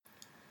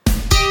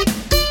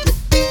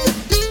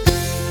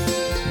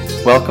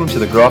Welcome to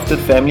the Grafted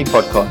Family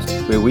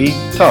Podcast, where we,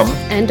 Tom,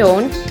 and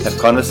Dawn, have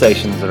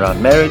conversations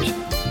around marriage,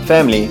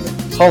 family,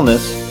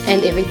 wholeness,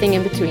 and everything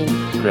in between.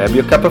 Grab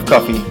your cup of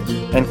coffee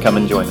and come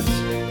and join us.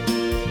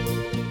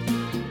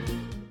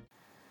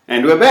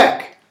 And we're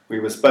back. We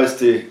were supposed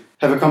to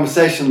have a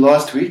conversation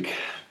last week,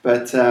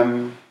 but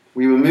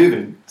we were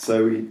moving,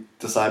 so we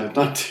decided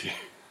not to.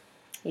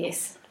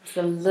 Yes, it's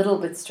a little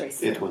bit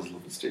stressful. It was a little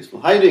bit stressful.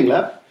 How are you doing,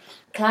 love?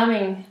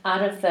 Climbing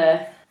out of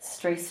the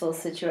stressful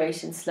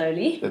situation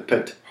slowly. The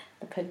pit.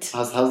 The pit.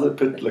 How's the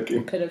pit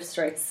looking? The pit of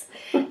stress.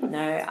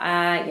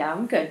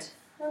 I'm good.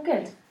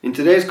 In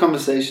today's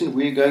conversation,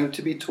 we're going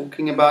to be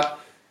talking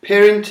about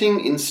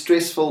parenting in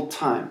stressful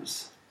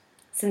times.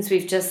 Since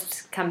we've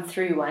just come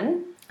through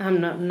one,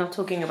 I'm not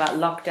talking about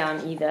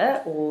lockdown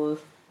either, or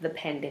the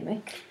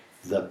pandemic.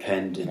 The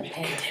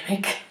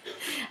pandemic.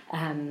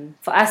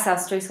 For us, our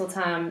stressful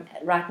time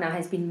right now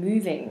has been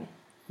moving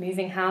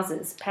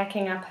houses,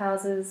 packing up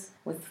houses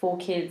with 4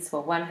 kids,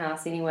 well, one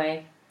house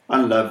anyway.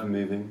 I love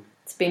moving.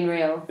 It's been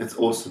real. It's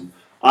awesome.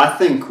 I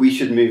think we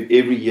should move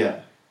every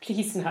year.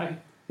 Please no.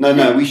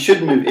 No, we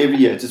should move every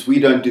year. It's just we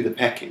don't do the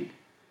packing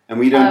and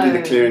we don't do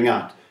the clearing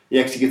out.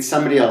 You actually get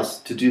somebody else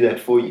to do that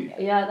for you.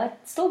 Yeah,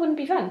 that still wouldn't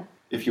be fun.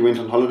 If you went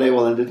on holiday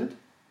while they did it?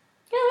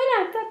 Yeah,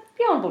 I'd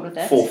be on board with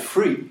that. For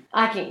free.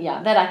 I can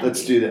do.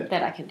 Let's do that.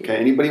 That I can do. Okay,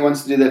 anybody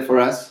wants to do that for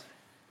us?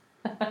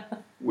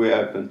 We're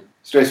open.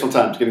 Stressful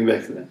times, getting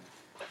back to that.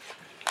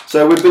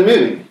 So we've been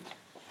moving.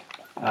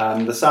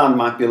 The sound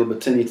might be a little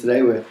bit tinny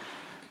today.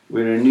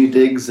 We're in new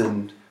digs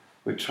and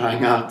we're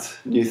trying out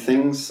new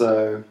things,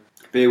 so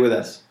bear with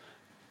us.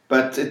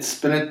 But it's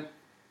been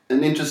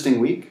an interesting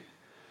week.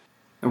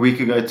 A week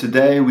ago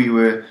today, we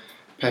were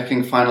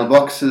packing final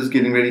boxes,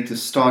 getting ready to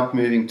start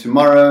moving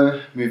tomorrow,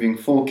 moving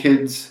 4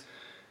 kids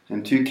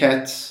and 2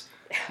 cats,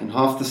 and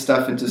half the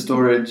stuff into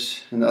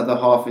storage and the other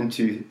half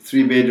into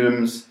 3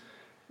 bedrooms,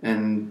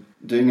 and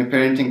doing a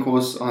parenting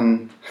course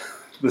on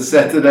the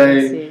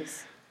Saturday.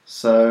 Yes.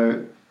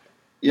 So,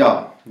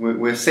 yeah,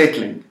 we're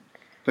settling,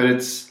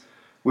 but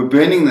we're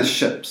burning the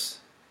ships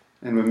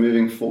and we're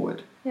moving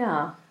forward.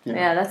 Yeah,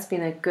 that's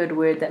been a good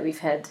word that we've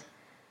had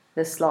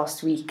this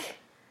last week.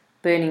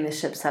 Burning the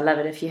ships. I love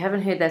it. If you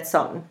haven't heard that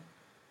song,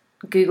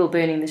 Google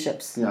Burning the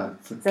Ships. Yeah,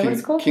 is that what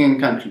it's called? King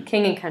and Country.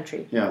 King and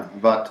Country. Yeah,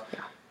 about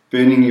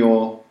burning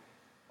your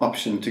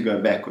option to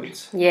go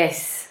backwards.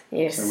 Yes.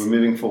 So we're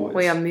moving forward.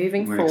 We are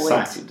moving forward.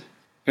 We're excited.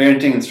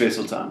 Parenting in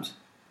stressful times.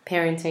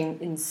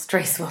 Parenting in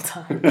stressful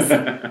times.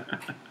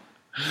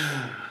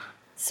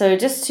 So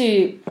just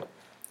to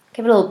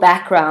give a little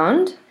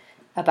background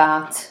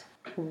about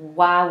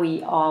why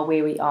we are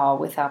where we are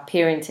with our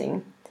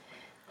parenting.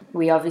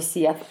 We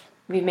obviously,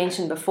 we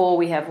mentioned before,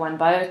 we have 1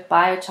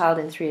 bio child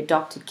and 3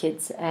 adopted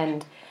kids.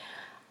 And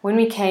when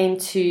we came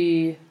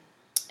to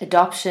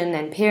adoption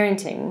and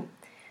parenting,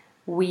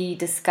 we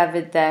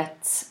discovered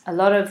that a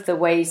lot of the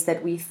ways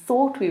that we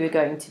thought we were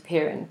going to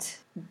parent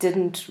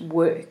didn't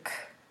work,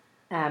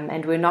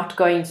 and were not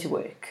going to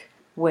work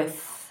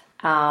with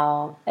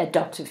our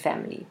adopted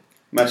family.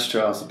 Much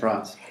to our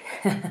surprise.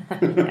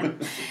 Yeah.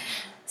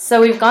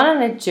 So we've gone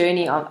on a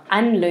journey of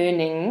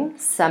unlearning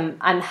some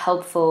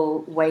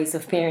unhelpful ways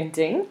of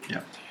parenting,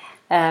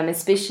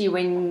 especially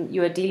when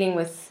you are dealing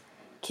with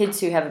kids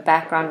who have a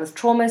background with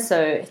trauma.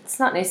 So it's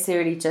not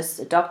necessarily just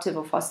adoptive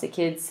or foster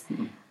kids.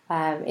 Mm-hmm.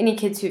 Any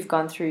kids who've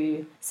gone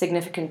through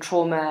significant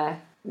trauma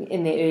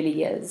in their early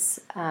years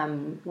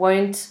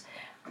won't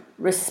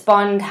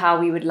respond how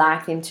we would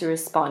like them to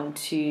respond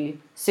to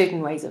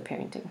certain ways of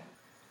parenting.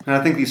 And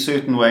I think these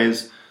certain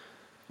ways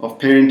of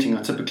parenting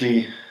are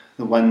typically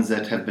the ones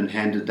that have been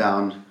handed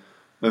down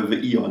over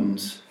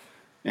eons,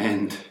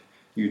 and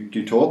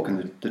you talk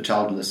and the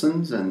child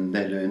listens and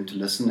they learn to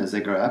listen as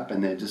they grow up,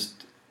 and they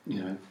just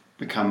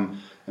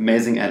become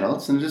amazing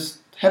adults, and it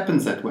just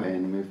happens that way.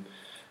 And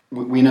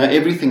we know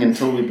everything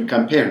until we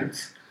become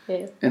parents,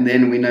 and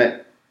then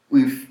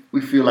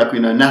we feel like we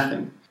know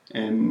nothing.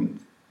 And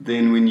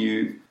then when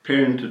you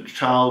parent a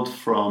child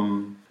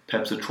from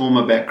perhaps a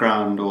trauma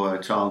background or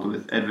a child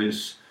with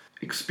adverse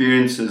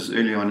experiences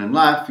early on in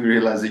life, you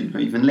realize that you know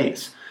even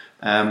less.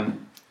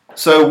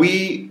 So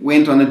we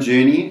went on a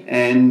journey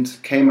and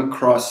came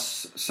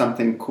across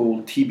something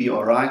called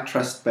TBRI,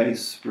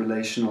 Trust-Based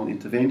Relational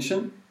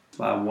Intervention,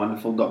 by a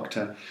wonderful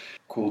doctor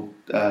called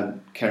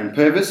Karen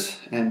Purvis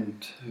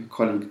and her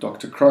colleague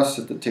Dr. Cross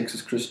at the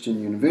Texas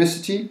Christian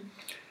University.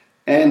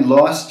 And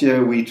last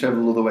year we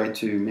traveled all the way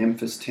to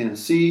Memphis,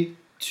 Tennessee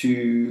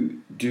to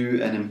do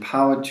an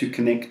Empowered to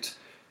Connect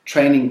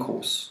training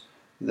course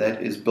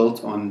that is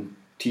built on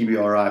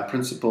TBRI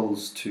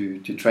principles to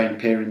train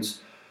parents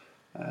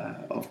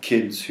of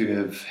kids who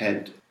have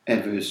had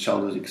adverse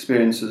childhood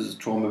experiences,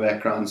 trauma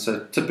backgrounds,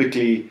 so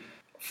typically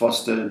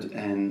fostered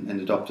and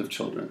adoptive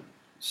children.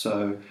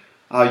 So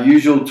our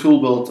usual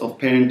tool belt of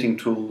parenting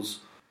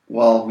tools,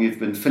 while we've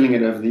been filling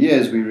it over the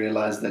years, we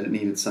realized that it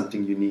needed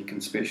something unique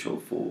and special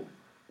for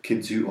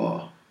kids who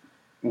are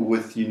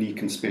with unique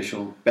and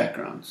special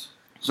backgrounds.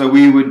 So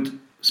we would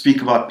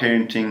speak about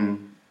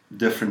parenting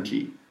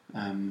differently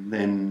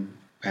than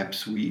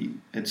perhaps we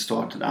had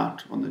started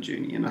out on the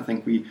journey. And I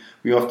think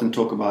we often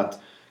talk about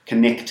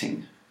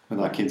connecting with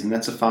our kids, and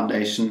that's a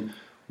foundation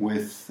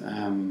with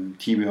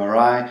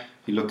TBRI.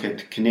 You look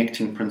at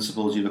connecting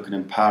principles, you look at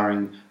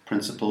empowering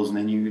principles, and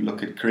then you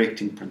look at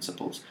correcting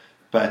principles.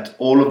 But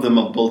all of them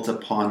are built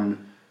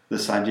upon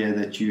this idea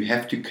that you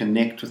have to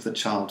connect with the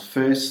child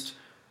first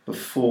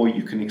before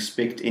you can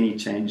expect any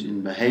change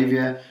in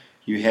behavior.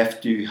 You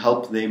have to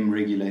help them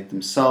regulate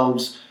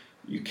themselves.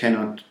 You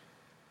cannot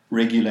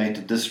regulate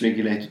a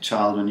dysregulated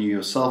child when you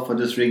yourself are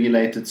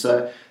dysregulated.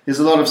 So there's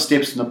a lot of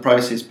steps in the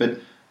process, but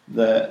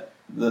the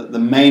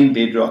main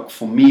bedrock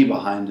for me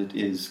behind it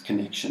is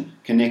connection.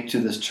 Connect to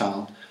this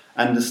child,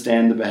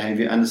 understand the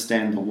behavior,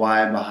 understand the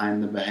why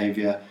behind the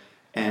behavior,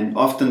 and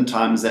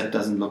oftentimes that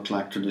doesn't look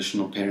like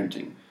traditional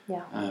parenting.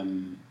 Yeah.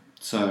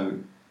 So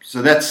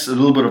that's a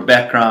little bit of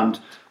background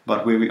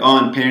about where we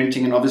are in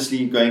parenting, and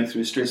obviously going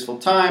through a stressful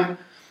time,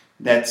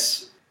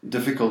 that's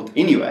difficult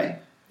anyway.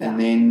 Yeah. And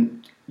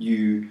then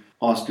you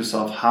ask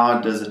yourself,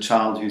 how does a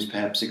child who's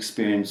perhaps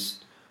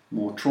experienced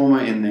more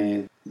trauma in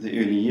the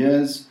early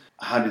years,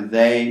 how do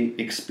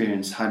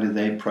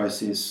they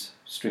process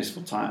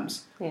stressful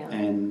times? Yeah.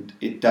 And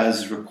it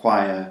does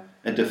require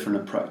a different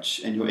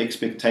approach, and your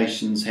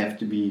expectations have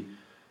to be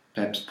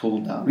perhaps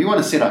pulled down. We want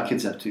to set our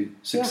kids up to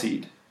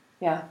succeed.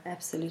 Yeah,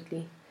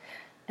 absolutely.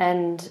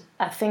 And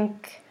I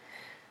think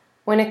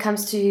when it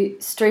comes to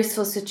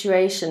stressful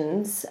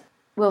situations,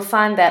 we'll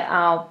find that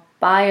our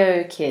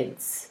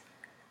biological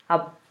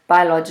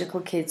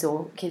kids,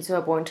 or kids who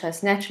are born to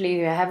us naturally,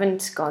 who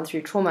haven't gone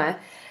through trauma,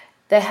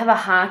 they have a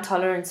high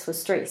tolerance for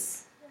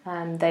stress.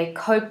 They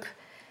cope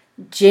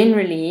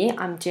generally,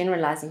 I'm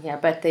generalizing here,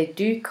 but they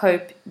do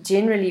cope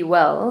generally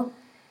well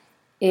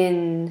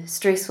in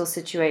stressful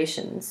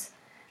situations.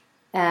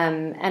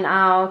 And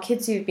our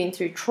kids who've been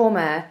through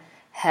trauma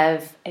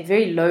have a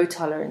very low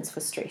tolerance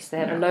for stress. They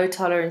have a low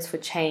tolerance for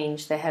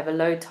change. They have a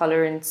low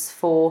tolerance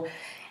for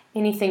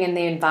anything in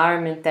the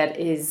environment that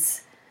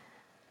is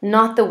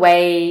not the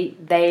way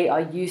they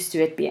are used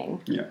to it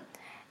being. Yeah.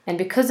 And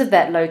because of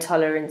that low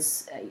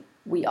tolerance,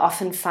 we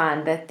often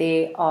find that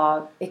there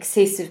are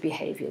excessive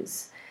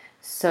behaviors.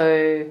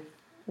 So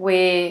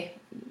where,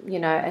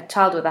 a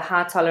child with a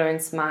high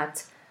tolerance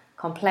might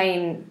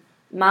complain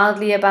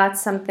mildly about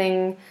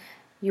something,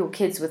 your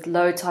kids with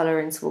low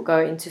tolerance will go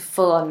into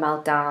full-on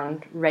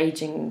meltdown,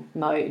 raging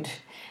mode.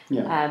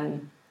 Yeah.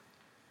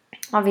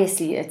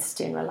 Obviously, it's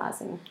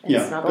generalizing.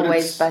 It's not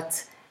always,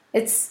 but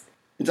it's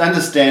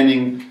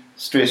understanding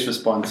stress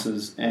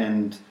responses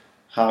and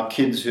how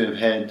kids who have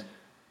had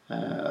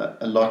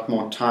a lot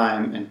more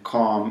time and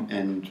calm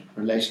and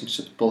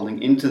relationships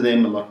building into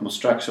them, a lot more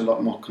structure, a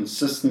lot more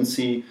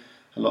consistency,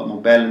 a lot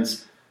more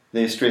balance,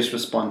 their stress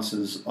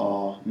responses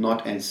are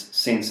not as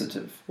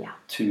sensitive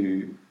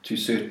to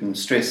certain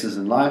stresses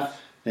in life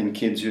than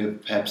kids who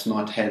have perhaps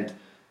not had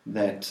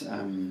that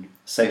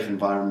safe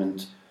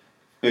environment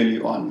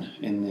early on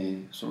in their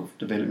sort of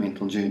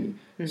developmental journey.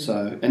 Mm-hmm.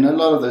 So, and a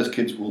lot of those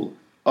kids will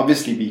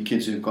obviously be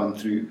kids who have gone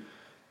through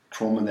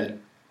trauma that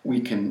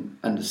we can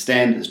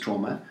understand as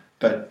trauma,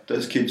 but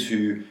those kids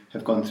who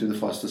have gone through the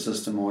foster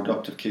system, or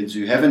adoptive kids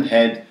who haven't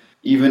had,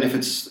 even if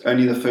it's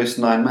only the first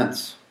 9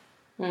 months,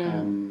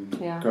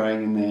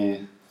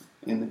 growing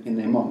in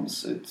their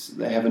moms,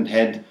 they haven't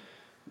had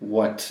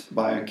what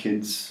bio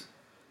kids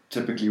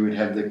typically would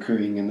have: the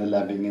cooing and the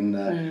loving and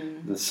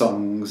the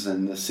songs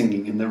and the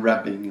singing and the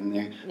rubbing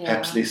and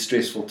perhaps less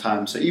stressful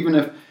times. So even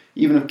if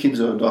kids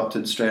are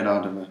adopted straight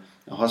out of a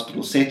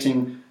hospital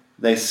setting,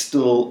 they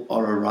still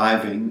are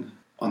arriving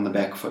on the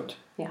back foot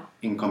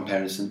in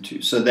comparison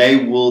to. So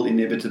they will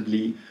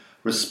inevitably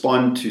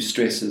respond to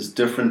stresses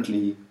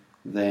differently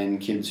than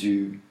kids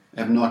who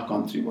have not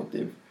gone through what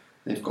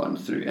they've gone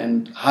through.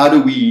 And how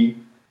do we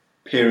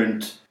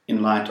parent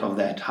in light of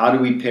that? How do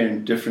we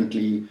parent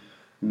differently,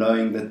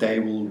 knowing that they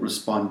will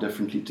respond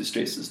differently to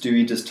stresses? Do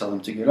we just tell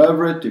them to get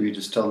over it? Do we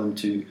just tell them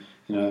to,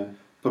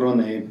 put on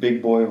their big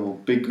boy or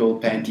big girl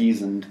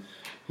panties and,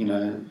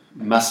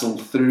 muscle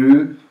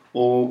through?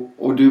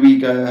 Or do we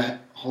go,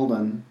 hold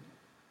on,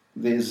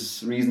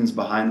 there's reasons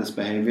behind this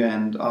behavior,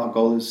 and our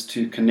goal is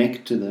to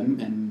connect to them,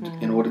 and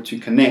in order to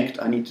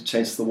connect, I need to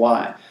chase the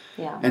why.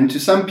 Yeah. And to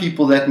some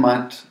people that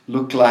might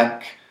look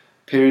like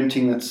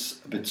parenting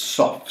that's a bit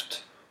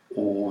soft,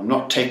 or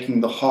not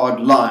taking the hard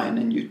line,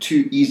 and you're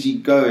too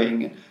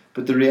easygoing.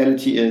 But the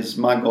reality is,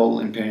 my goal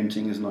in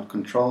parenting is not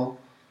control,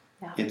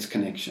 it's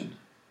connection.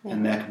 Yeah.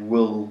 And that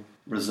will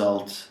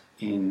result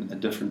in a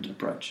different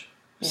approach,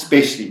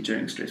 especially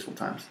during stressful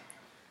times.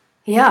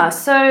 Yeah,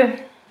 so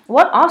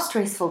what are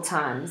stressful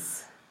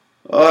times?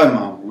 Oh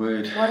my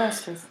word. What are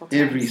stressful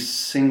times? Every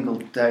single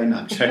day. No,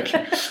 I'm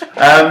joking.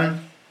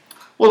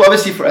 Well,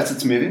 obviously for us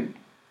it's moving.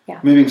 Yeah.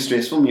 Moving's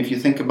stressful. I mean, if you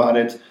think about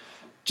it,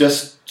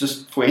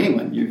 just for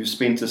anyone, you've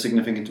spent a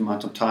significant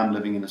amount of time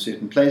living in a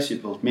certain place,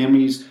 you've built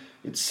memories,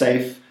 it's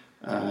safe,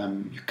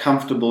 you're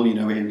comfortable, you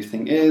know where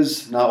everything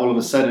is. Now all of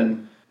a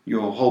sudden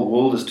your whole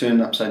world is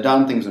turned upside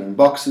down, things are in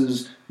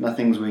boxes,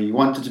 Nothing's where you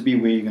want it to be,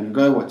 where you're going to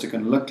go, what's it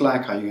going to look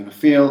like, how you're going to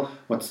feel,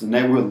 what's the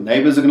neighborhood, the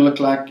neighbors are going to look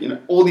like,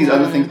 all these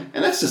other things.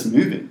 And that's just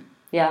moving.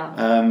 Yeah.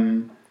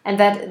 And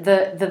that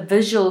the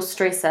visual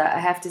stressor, I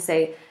have to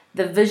say,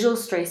 the visual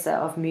stressor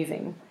of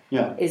moving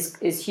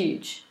is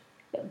huge.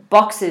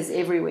 Boxes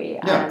everywhere.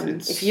 Yeah,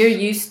 if you're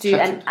used to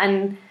an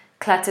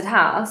uncluttered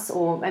house,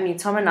 Tom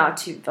and I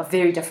too are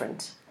very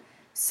different.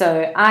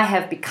 So I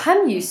have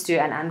become used to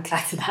an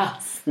uncluttered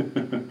house.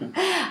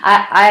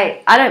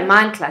 I don't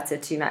mind clutter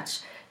too much,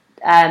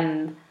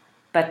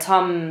 but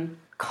Tom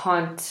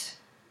can't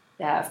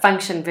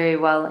function very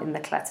well in the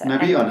clutter. Now,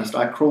 be honest,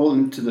 I crawl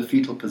into the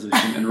fetal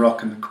position and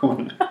rock in the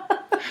corner.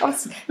 I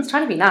was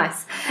trying to be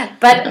nice,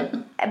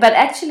 but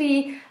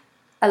actually,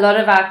 a lot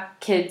of our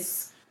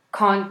kids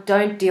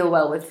don't deal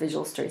well with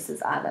visual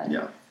stresses either.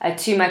 Yeah.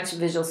 Too much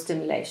visual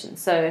stimulation.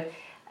 So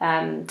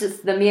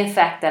just the mere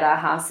fact that our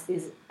house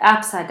is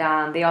upside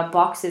down, there are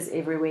boxes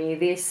everywhere,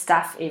 there's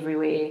stuff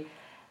everywhere.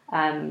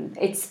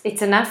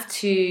 It's enough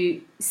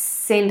to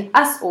send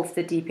us off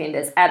the deep end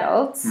as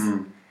adults,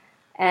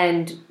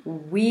 and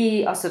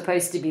we are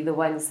supposed to be the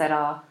ones that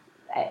are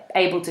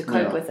able to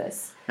cope with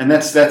this. And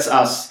that's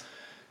us.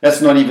 That's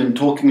not even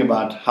talking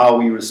about how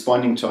we're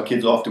responding to our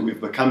kids after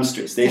we've become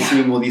stressed. They're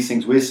seeing all these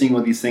things, we're seeing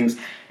all these things,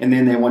 and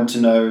then they want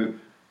to know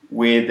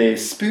where their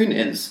spoon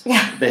is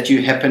that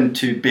you happen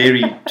to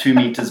bury 2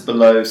 meters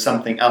below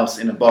something else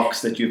in a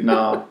box that you've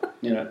now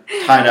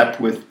tied up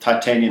with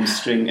titanium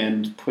string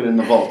and put in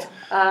the vault.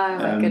 Oh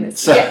my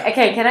goodness.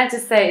 Okay, can I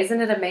just say, isn't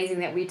it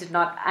amazing that we did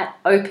not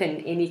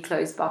open any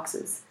closed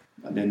boxes?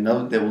 They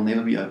will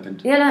never be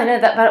opened. Yeah, no,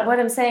 but what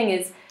I'm saying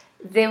is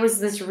there was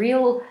this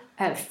real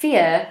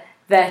fear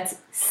that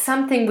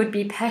something would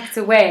be packed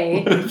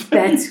away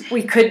that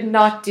we could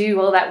not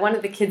do, or that one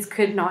of the kids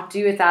could not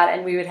do without,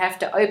 and we would have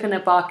to open a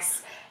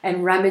box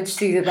and rummage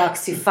through the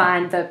box to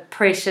find the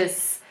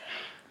precious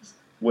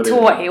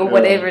toy or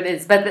whatever it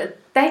is. But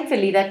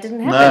thankfully that didn't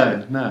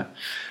happen. No.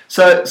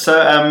 So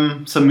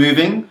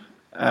moving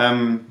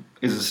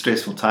is a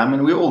stressful time,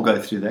 and we all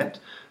go through that.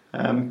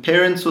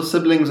 Parents or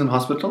siblings in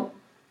hospital.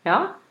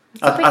 Yeah.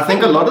 I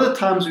think a lot of the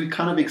times we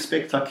kind of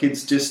expect our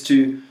kids just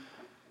to,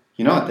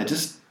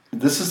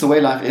 this is the way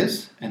life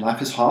is, and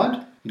life is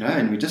hard,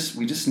 and we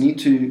just need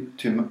to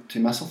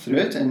muscle through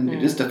it, and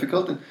it is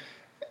difficult.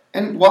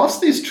 And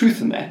whilst there's truth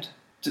in that,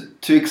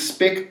 to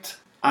expect,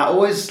 I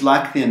always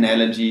like the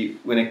analogy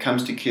when it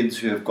comes to kids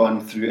who have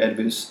gone through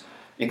adverse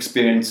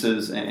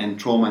experiences and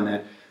trauma, and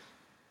that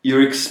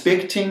you're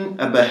expecting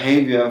a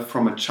behavior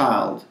from a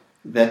child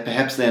that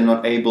perhaps they're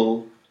not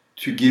able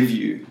to give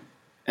you.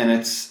 And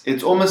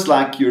it's almost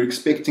like you're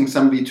expecting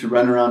somebody to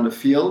run around a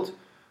field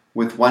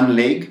with one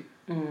leg,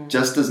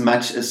 just as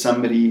much as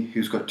somebody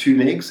who's got 2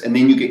 legs, and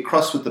then you get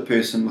cross with the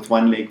person with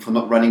 1 leg for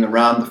not running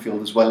around the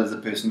field as well as the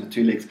person with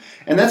 2 legs.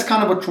 And that's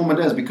kind of what trauma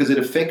does, because it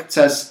affects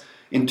us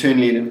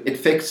internally, it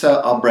affects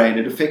our brain,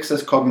 it affects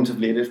us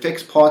cognitively, it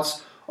affects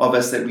parts of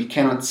us that we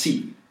cannot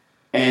see.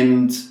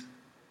 And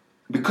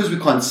because we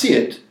can't see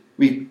it,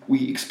 we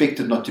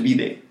expect it not to be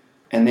there.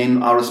 And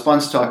then our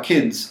response to our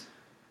kids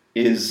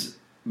is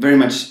very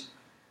much,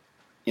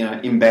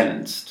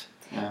 imbalanced.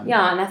 And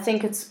I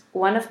think it's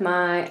one of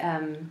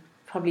my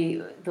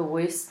probably the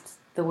worst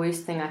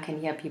thing I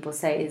can hear people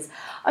say is,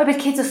 oh, but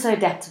kids are so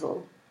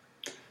adaptable.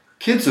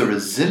 Kids are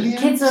resilient.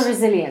 Kids are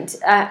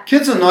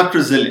not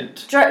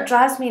resilient.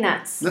 Drives me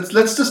nuts.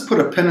 Let's just put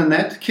a pin in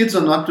that. Kids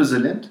are not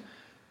resilient.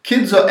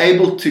 Kids are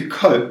able to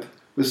cope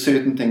with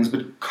certain things,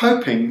 but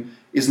coping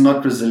is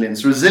not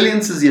resilience.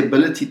 Resilience is the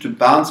ability to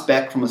bounce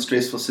back from a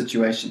stressful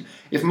situation.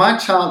 If my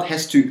child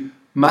has to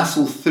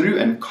muscle through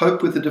and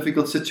cope with a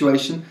difficult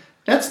situation,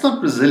 that's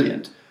not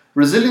resilient.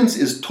 Resilience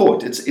is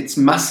taught. It's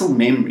muscle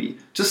memory.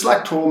 Just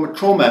like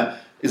trauma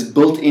is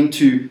built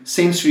into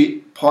sensory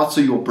parts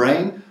of your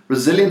brain,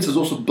 resilience is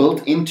also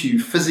built into you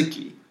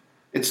physically.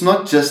 It's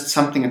not just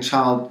something a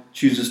child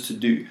chooses to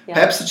do. Yeah.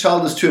 Perhaps the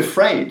child is too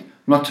afraid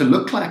not to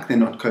look like they're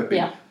not coping.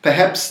 Yeah.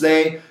 Perhaps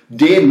they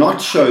dare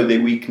not show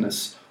their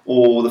weakness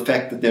or the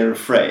fact that they're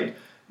afraid.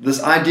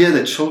 This idea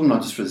that children are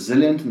just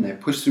resilient and they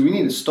push through, we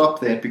need to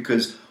stop that,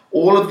 because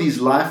all of these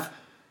life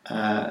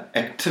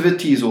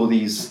activities or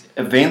these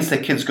events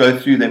that kids go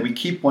through that we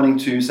keep wanting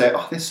to say,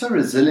 oh, they're so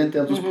resilient,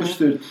 they'll just push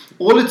through it.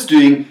 All it's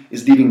doing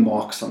is leaving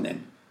marks on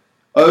them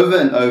over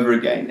and over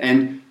again.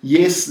 And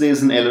yes,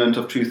 there's an element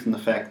of truth in the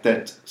fact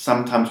that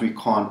sometimes we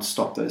can't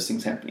stop those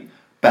things happening,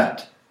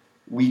 but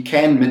we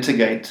can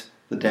mitigate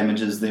the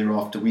damages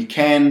thereafter. We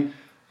can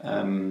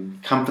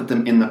comfort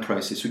them in the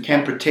process. We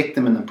can protect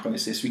them in the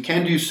process. We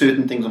can do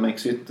certain things or make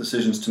certain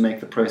decisions to make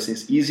the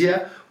process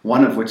easier,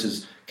 one of which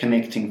is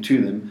connecting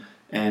to them.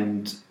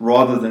 And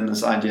rather than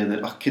this idea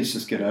that, kids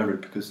just get over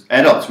it, because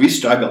adults, we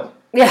struggle.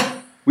 Yeah.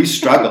 We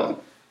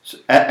struggle. So,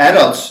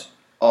 adults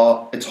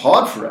it's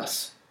hard for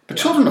us, but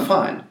children are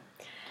fine.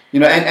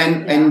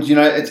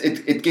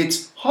 It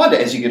gets harder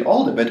as you get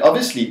older, but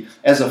obviously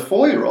as a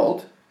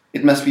 4-year-old,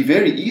 it must be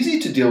very easy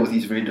to deal with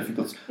these very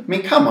difficult. I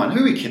mean, come on,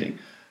 who are we kidding?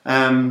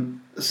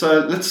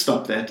 So let's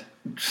stop that.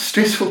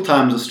 stressful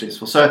times are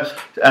stressful. So,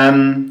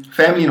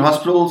 family in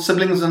hospital,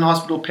 siblings in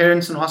hospital,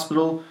 parents in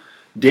hospital,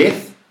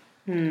 death.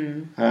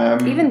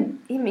 Even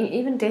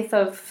death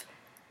of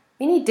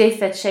any death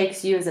that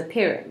shakes you as a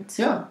parent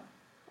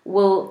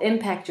will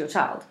impact your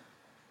child.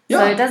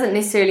 So it doesn't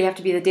necessarily have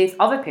to be the death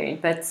of a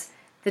parent, but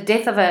the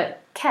death of a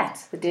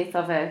cat, the death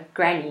of a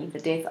granny, the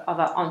death of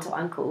an aunt or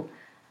uncle.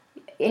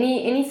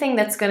 Anything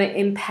that's going to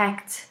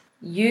impact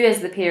you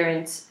as the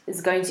parent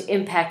is going to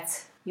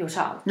impact your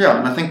child. Yeah,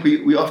 and I think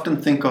we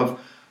often think of,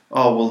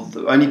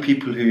 the only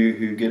people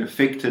who get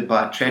affected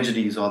by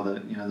tragedies are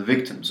the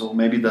victims, or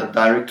maybe the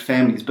direct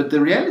families. But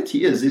the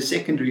reality is there's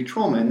secondary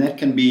trauma, and that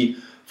can be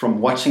from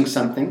watching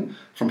something,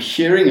 from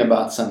hearing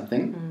about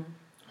something,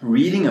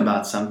 reading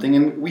about something,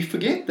 and we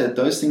forget that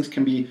those things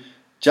can be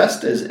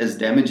just as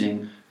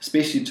damaging,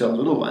 especially to our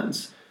little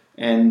ones.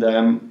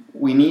 And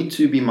we need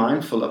to be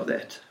mindful of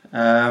that.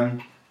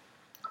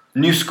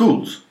 New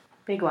schools.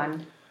 Big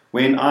one.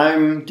 When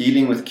I'm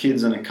dealing with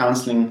kids in a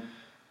counselling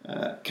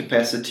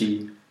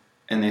capacity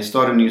and they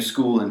start a new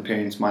school and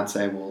parents might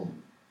say, well,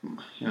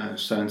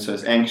 so-and-so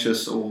is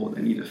anxious or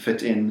they need to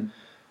fit in,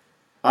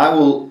 I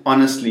will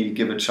honestly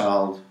give a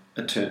child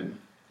a term,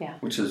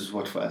 which is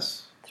what for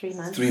us? 3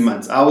 months. 3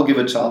 months. I will give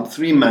a child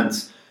 3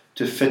 months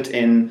to fit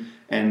in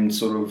and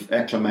sort of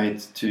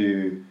acclimate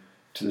to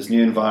this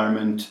new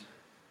environment,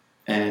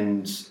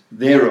 and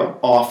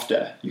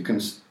thereafter you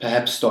can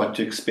perhaps start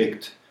to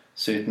expect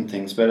certain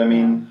things. But I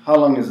mean, how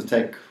long does it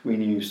take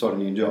when you start a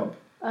new job?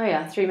 Oh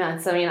yeah, 3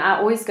 months. I mean, I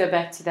always go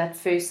back to that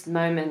first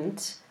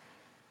moment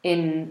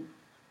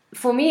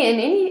for me in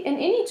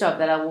any job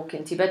that I walk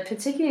into, but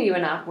particularly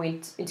when I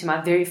went into my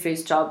very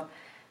first job,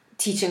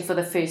 teaching for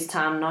the first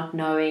time, not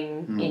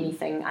knowing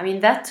anything. I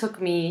mean, that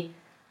took me,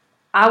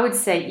 I would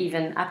say,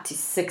 even up to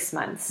 6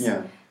 months.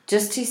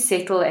 Just to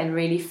settle and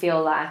really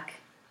feel like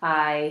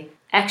I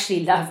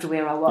actually loved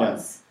where I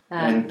was.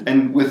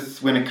 And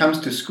when it comes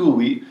to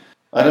school,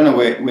 I don't know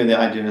where the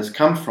idea has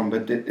come from,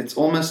 but it's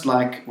almost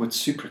like it's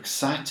super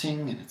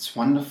exciting and it's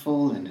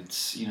wonderful and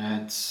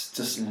it's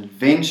just an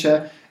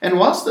adventure. And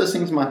whilst those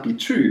things might be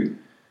true,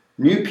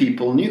 new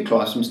people, new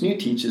classrooms, new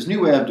teachers,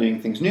 new way of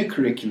doing things, new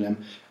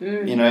curriculum,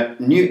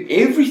 new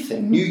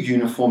everything, new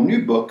uniform,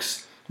 new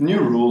books, new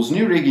rules,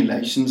 new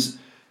regulations,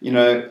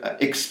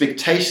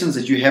 expectations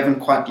that you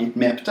haven't quite yet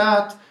mapped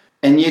out,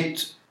 and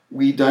yet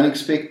we don't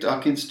expect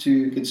our kids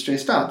to get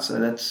stressed out.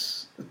 So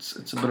it's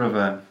a bit of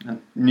a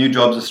new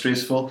jobs are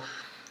stressful.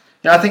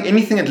 I think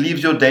anything that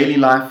leaves your daily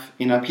life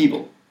in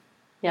upheaval.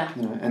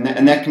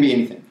 And that can be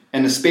anything.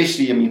 And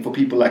especially, I mean, for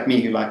people like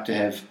me who like to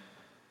have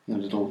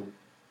little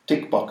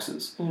tick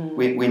boxes.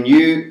 When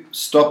you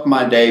stop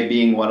my day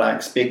being what I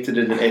expected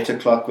it at 8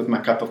 o'clock with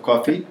my cup of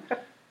coffee,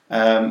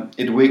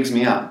 it wigs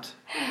me out.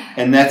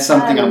 And that's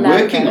something I'm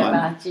working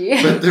on.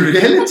 But the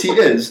reality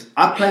is,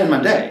 I plan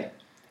my day.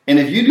 And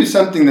if you do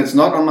something that's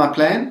not on my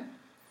plan,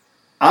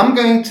 I'm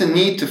going to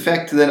need to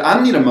factor that.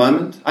 I need a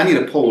moment. I need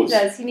a pause. He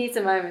does. He needs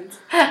a moment.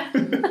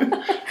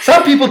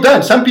 Some people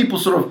don't. Some people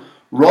sort of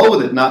roll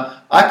with it.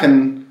 Now, I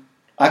can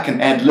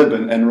ad-lib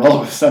and roll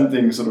with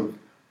something sort of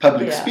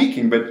public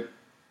speaking, but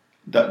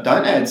don't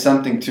add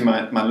something to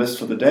my list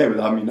for the day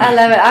without me knowing. I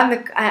love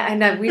it. I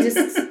know.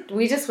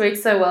 We just work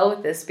so well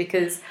with this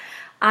because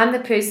I'm the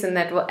person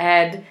that will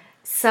add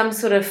some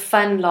sort of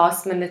fun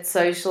last-minute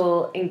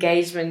social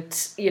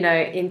engagement,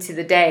 into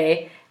the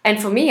day. And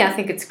for me, I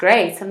think it's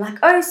great. I'm like,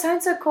 oh,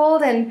 so-and-so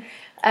called and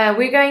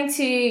we're going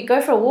to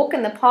go for a walk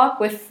in the park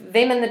with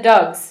them and the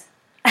dogs.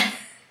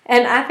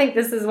 And I think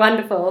this is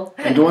wonderful.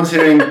 And Dawn's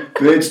hearing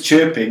birds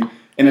chirping.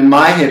 And in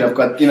my head, I've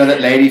got,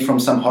 that lady from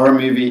some horror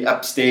movie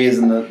upstairs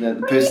and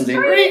the person's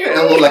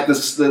there, like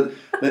this, the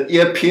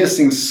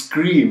ear-piercing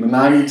scream. And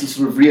I need to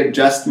sort of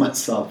readjust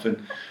myself.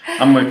 And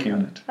I'm working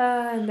on it.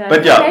 No.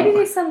 But maybe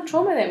there's some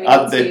trauma that we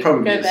need to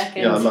go back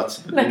and lots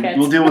of it.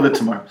 We'll deal with it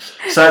tomorrow.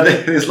 So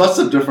there's lots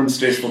of different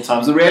stressful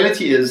times. The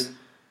reality is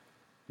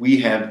we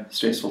have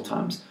stressful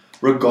times,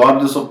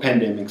 regardless of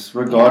pandemics,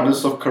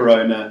 regardless of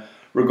corona,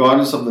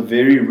 regardless of the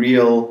very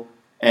real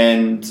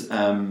and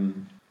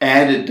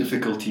added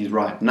difficulties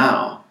right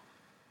now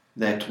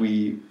that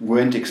we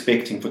weren't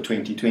expecting for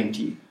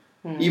 2020.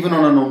 Even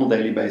on a normal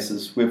daily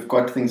basis, we've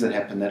got things that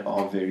happen that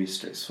are very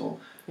stressful.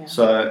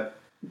 So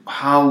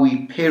how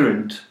we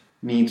parent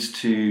needs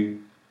to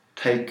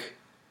take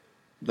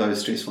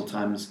those stressful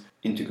times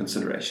into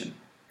consideration.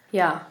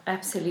 Yeah,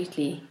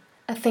 absolutely.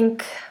 I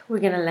think we're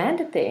going to land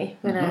it there.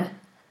 We're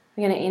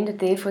going to end it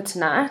there for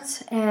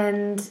tonight.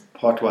 And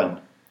Part 1.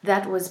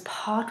 That was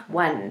part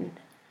 1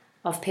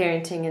 of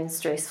parenting in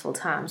stressful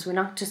times. We're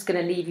not just going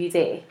to leave you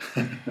there.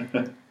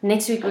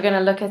 Next week we're going to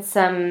look at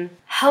some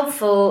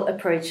helpful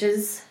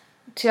approaches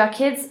to our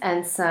kids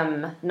and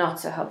some not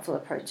so helpful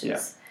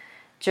approaches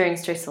during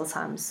stressful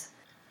times.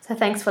 So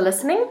thanks for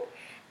listening,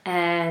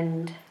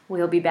 and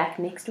we'll be back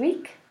next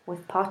week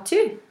with part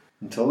 2.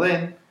 Until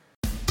then.